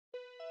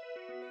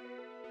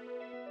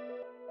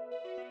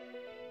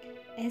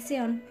Essay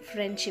on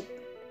Friendship.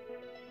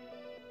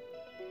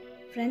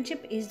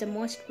 Friendship is the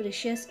most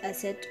precious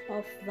asset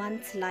of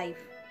one's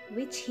life,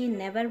 which he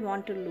never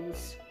want to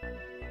lose.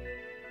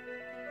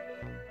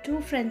 True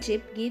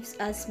friendship gives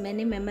us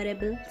many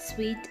memorable,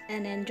 sweet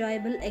and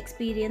enjoyable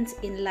experience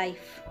in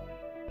life.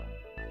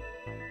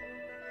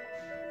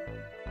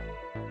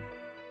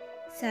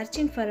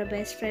 Searching for a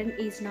best friend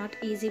is not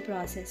easy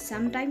process.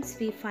 Sometimes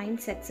we find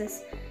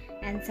success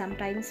and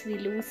sometimes we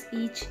lose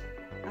each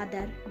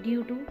other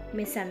due to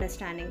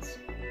misunderstandings.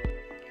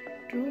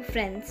 True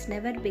friends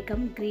never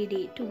become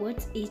greedy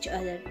towards each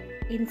other.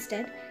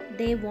 Instead,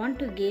 they want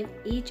to give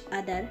each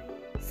other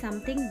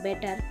something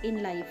better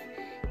in life.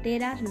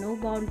 There are no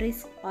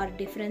boundaries or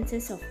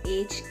differences of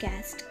age,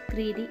 caste,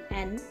 creed,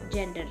 and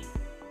gender.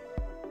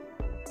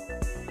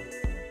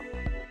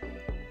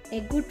 A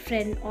good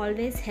friend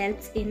always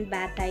helps in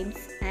bad times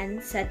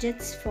and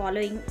suggests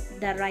following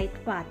the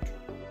right path.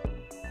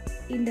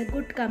 In the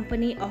good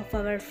company of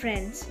our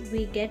friends,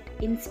 we get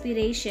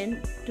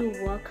inspiration to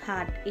work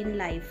hard in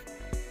life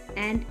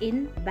and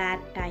in bad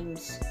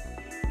times.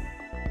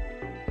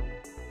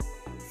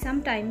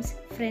 Sometimes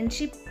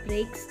friendship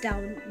breaks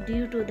down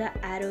due to the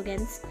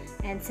arrogance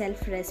and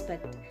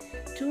self-respect.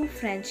 True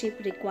friendship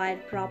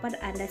requires proper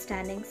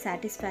understanding,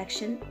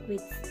 satisfaction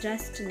with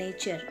trust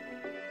nature.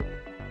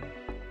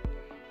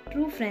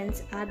 True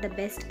friends are the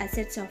best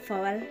assets of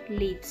our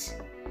lives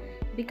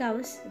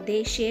because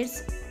they share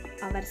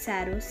our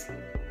sorrows,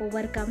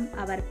 overcome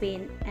our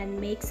pain and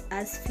makes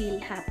us feel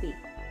happy.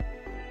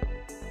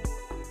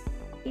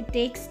 It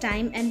takes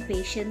time and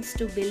patience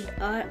to build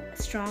a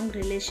strong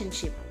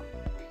relationship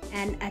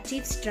and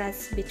achieve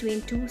trust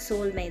between two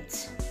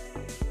soulmates.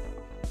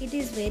 It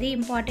is very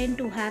important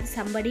to have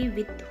somebody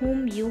with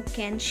whom you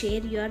can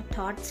share your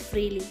thoughts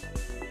freely.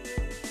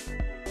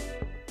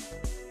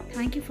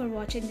 Thank you for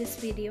watching this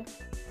video.